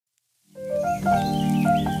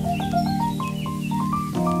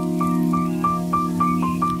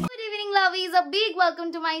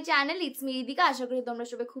welcome to my channel. It's me Ridika. আশা করি তোমরা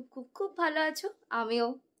সবাই খুব ভালো আছো। আমিও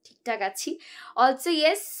ঠিকঠাক আছি। Also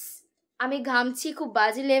yes, আমি ঘামছি খুব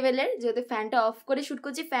বাজে লেভেলের, যেহেতু ফ্যানটা অফ করে শুট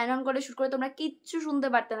করছি। ফ্যান অন করে শুট করে তোমরা কিচ্ছু শুনতে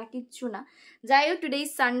পারতে না, কিচ্ছু না। যাই হোক, today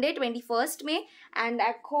is Sunday 21st May and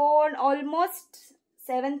এখন অলমোস্ট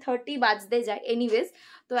 7:30 বাজতে যায়। এনিওয়েজ,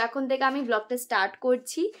 তো এখন থেকে আমি ব্লগটা স্টার্ট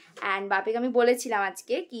করছি। অ্যান্ড বাপিকে আমি বলেছিলাম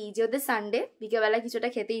আজকে কি যেহেতু সানডে বিকেলবেলা কিছুটা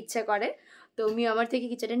খেতে ইচ্ছা করে, তো আমি আমার থেকে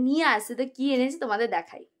কিছুটা নিয়ে আসছে। তো কি এনেছি তোমাদের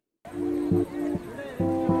দেখাই।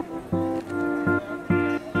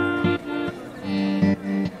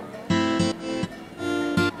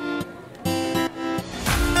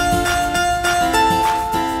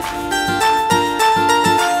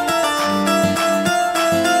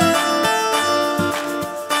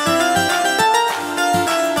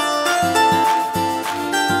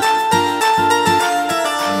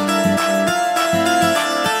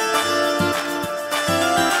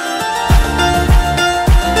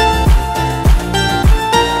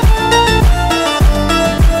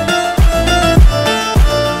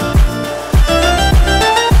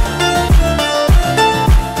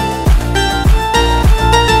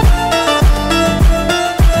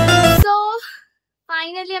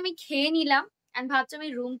 আমি খেয়ে নিলাম and ভাবছি আমি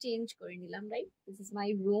রুম চেঞ্জ করে নিলাম, right? This is my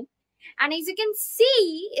room and as you can see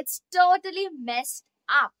it's totally messed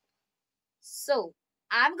up, so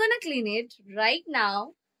I'm gonna clean it right now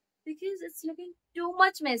because it's looking too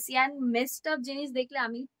much messy and messed up জিনিস দেখলে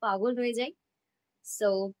আমি পাগল হয়ে যাই। So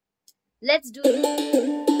let's do it.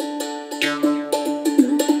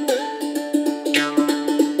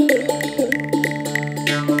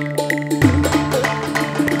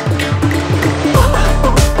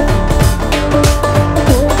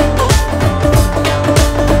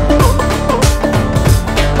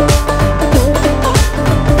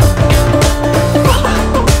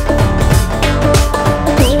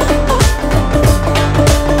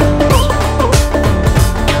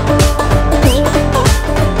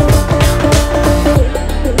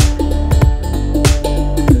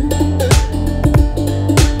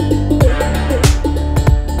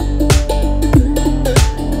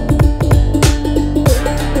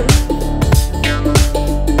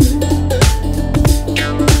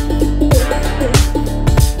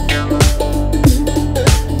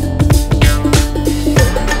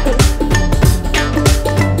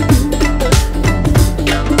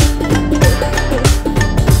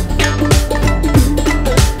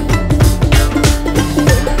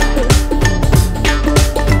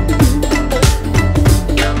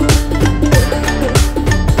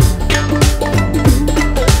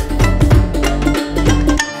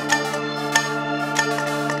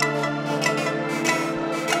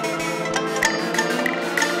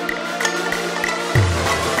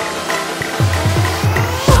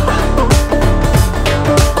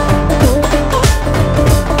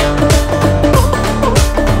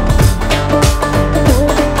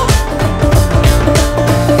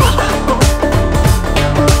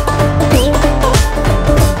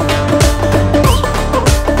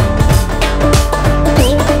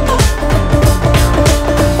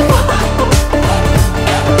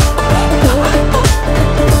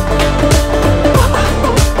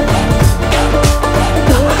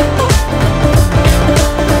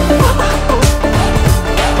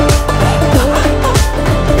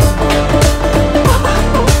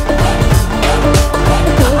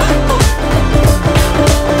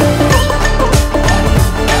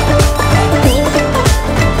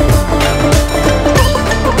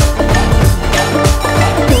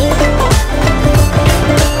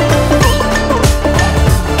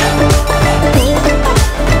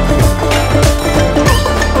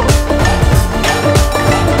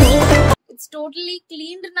 Totally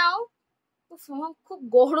cleaned নাও। খুব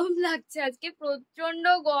গরম লাগছে আজকে, প্রচন্ড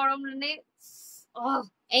গরম, মানে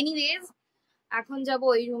এনিওয়েজ এখন যাব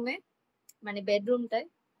ওই রুমে, মানে বেডরুমটায়।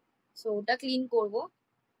 সো ওটা ক্লিন করব,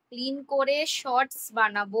 ক্লিন করে শর্টস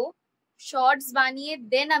বানাবো, শর্টস বানিয়ে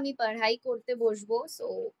দেন আমি পড়াই করতে বসবো। So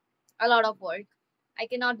a lot of work, I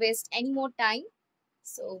cannot waste any more time.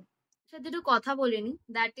 So সাথে একটু কথা বলিনি,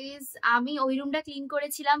 দ্যাট ইজ আমি ওই রুমটা ক্লিন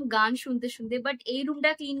করেছিলাম গান শুনতে শুনতে, বাট এই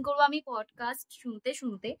রুমটা ক্লিন করবো আমি পডকাস্ট শুনতে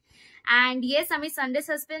শুনতে। অ্যান্ড ইয়েস, আমি সানডে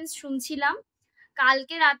সাসপেন্স শুনছিলাম,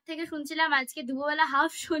 কালকে রাত থেকে শুনছিলাম, আজকে দুপুরবেলা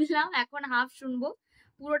হাফ শুনলাম, এখন হাফ শুনবো।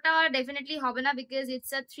 পুরোটা ডেফিনেটলি হবে না বিকজ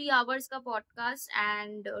ইটস আ 3 hours का podcast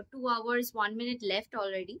and 2 hours 1 minute left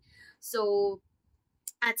already. So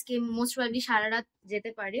আজকে মোস্ট প্রবাবলি সারা রাত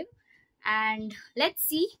যেতে পারে। অ্যান্ড লেটস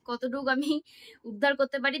সি কতটুকু আমি উদ্ধার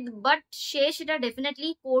করতে পারি, বাট সেটা ডেফিনেটলি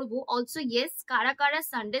করবো। অলসো ইয়েস, কারা কারা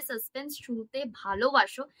সানডে সাসপেন্স শুনতে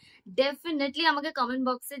ভালোবাসো ডেফিনেটলি আমাকে কমেন্ট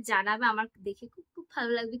বক্সে জানাবে, আমার দেখে খুব খুব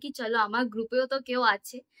ভালো লাগবে। কি চলো, আমার গ্রুপেও তো কেউ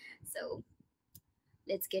আছে। So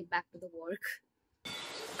let's get back to the work.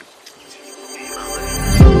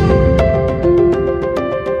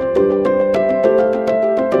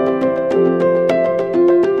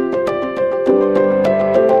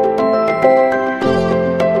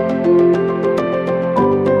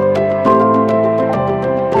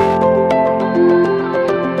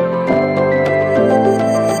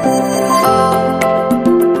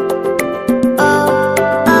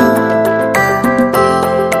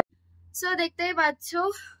 দেখতেই পাচ্ছ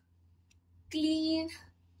clean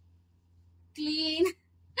clean,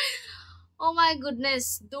 O my goodness,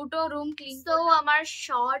 দুটো রুম ক্লিন। তো আমার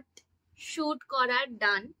শর্ট শুট করা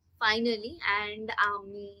ডান ফাইনালি, অ্যান্ড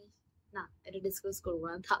আমি না এটা ডিসকাস করবো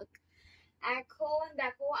না, থাক। এখন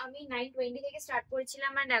দেখো আমি 9:20 থেকে স্টার্ট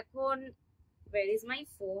করেছিলাম, অ্যান্ড এখন where is my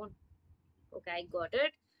phone? Okay, I got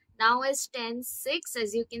it. Now is 10:06 as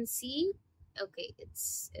you can see. Okay,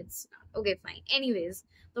 it's not okay, fine. Anyways,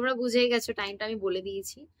 তোমরা বুঝেই গেছো টাইমটা আমি বলে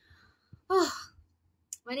দিয়েছি।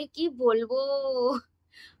 মানে কি বলবো,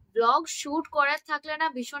 ব্লগ শুট করার থাকলে না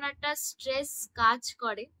ভীষণ একটা স্ট্রেস কাজ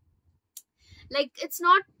করে। Like it's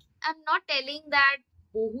not, I am not telling that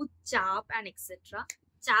বহুত চাপ অ্যান্ড এক্সেট্রা,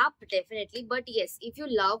 চাপ definitely, but yes, if you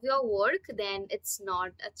love your work then it's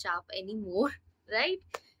not a চাপ anymore, right?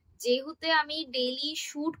 যেহেতু আমি ডেইলি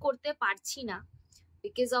শুট করতে পারছি না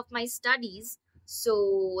because of my studies, so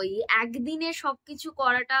এই একদিনে সবকিছু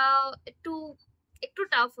করাটা একটু একটু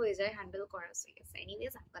টাফ হয়ে যায় হ্যান্ডেল করা। So yes,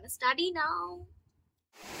 anyways I am gonna study now.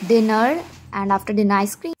 Dinner, and after dinner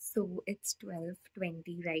ice cream. So it's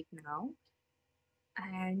 12:20 right now,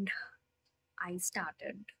 and I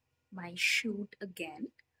started my shoot again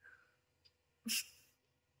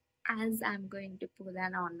as I'm going to pull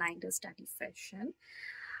an online to study session.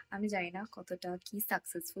 আমি জানি না কতটা কি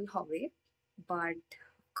successful হবে, but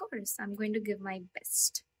of course I'm going to give my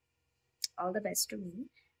best, all the best to me.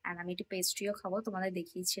 And আমি একটু পেস্ট্রিও খাবো, তোমাদের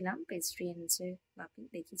দেখিয়েছিলাম পেস্ট্রি এনেছে বাপি,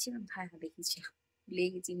 দেখিয়েছিলাম, হ্যাঁ হ্যাঁ দেখিয়েছিলাম, ভুলে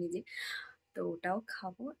গেছি নিজে, তো ওটাও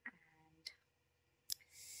খাবো। And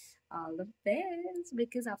all the best,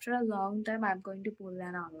 because after a long time I'm going to pull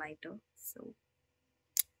an all-nighter, so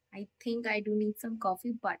I think I do need some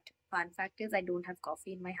coffee, but fun fact is I don't have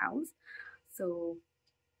coffee in my house, so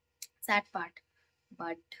sad part,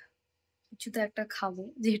 but কিছু তো একটা খাবো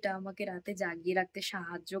যেটা আমাকে রাতে জাগিয়ে রাখতে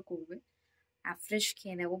সাহায্য করবে। ফ্রেশ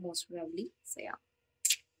খেয়ে নেবো most probably. So yeah,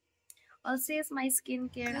 also is my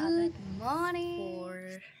skincare. Good morning.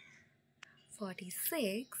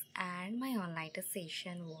 4:46 and my online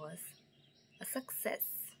session was a success.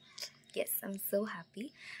 Yes, I'm so happy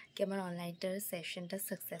कि আমার অনলাইনের সেশনটা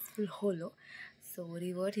সাকসেসফুল হলো। সো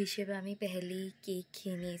রিওয়ার্ড হিসেবে আমি পেহেলি কেক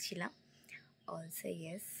খেয়ে নিয়েছিলাম। Also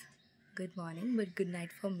yes, good morning but good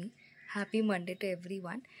night for me, happy Monday to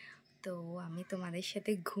everyone. তো আমি তোমাদের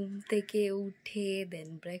সাথে ঘুম থেকে উঠে দেন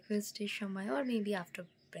ব্রেকফাস্টের সময়, or maybe after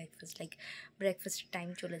breakfast, like ব্রেকফাস্টের টাইম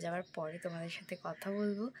চলে যাওয়ার পরে তোমাদের সাথে কথা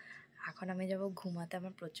বলবো। এখন আমি যাবো ঘুমাতে,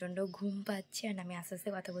 আমার প্রচণ্ড ঘুম পাচ্ছে, অ্যান্ড আমি আস্তে আস্তে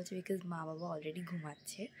কথা বলছি বিকজ মা বাবা অলরেডি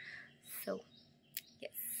ঘুমাচ্ছে। So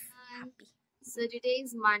yes, happy. So today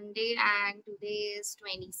is Monday and today is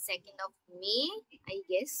 22nd of May, I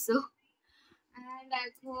guess so. And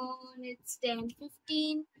এখন it's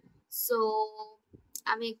 10:15. So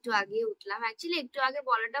আমি একটু আগে উঠলাম, অ্যাকচুয়ালি একটু আগে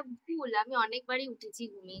বলাটা ভুল, আমি অনেকবারই উঠেছি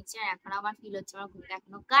ঘুমিয়েছি, আর এখন আমার ফিল হচ্ছে আমার ঘুমটা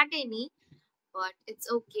এখনো কাটেনি, বাট ইটস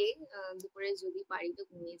ওকে, দুপুরে যদি পারি তো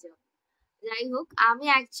ঘুমিয়ে যাও। যাই হোক, আমি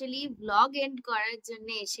অ্যাকচুয়ালি ব্লগ এন্ড করার জন্য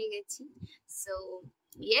এসে গেছি। সো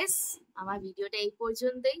ইয়েস, আমার ভিডিওটা এই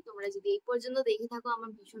পর্যন্তই। তোমরা যদি এই পর্যন্ত দেখে থাকো আমার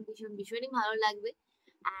ভীষণ ভীষণ ভীষণই ভালো লাগবে।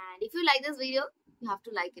 And if you like this video you have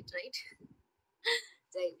to like it, right?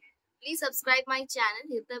 Please subscribe my channel,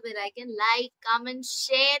 hit the bell icon, like, comment,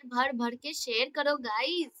 share, भर के share करो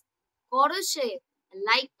guys, करो share,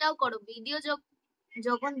 like টাও করো। ভিডিও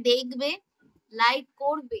যখন দেখবে লাইক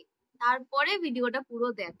করবে, তারপরে ভিডিওটা পুরো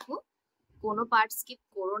দেখো, কোনো পার্ট স্কিপ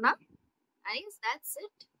করো না। guys, that's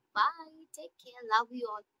it, bye, take care, love you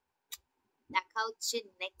all. দেখা হচ্ছে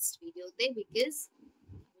নেক্সট ভিডিওতে, বিকজ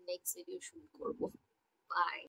নেক্সট ভিডিও শুট করব। বাই।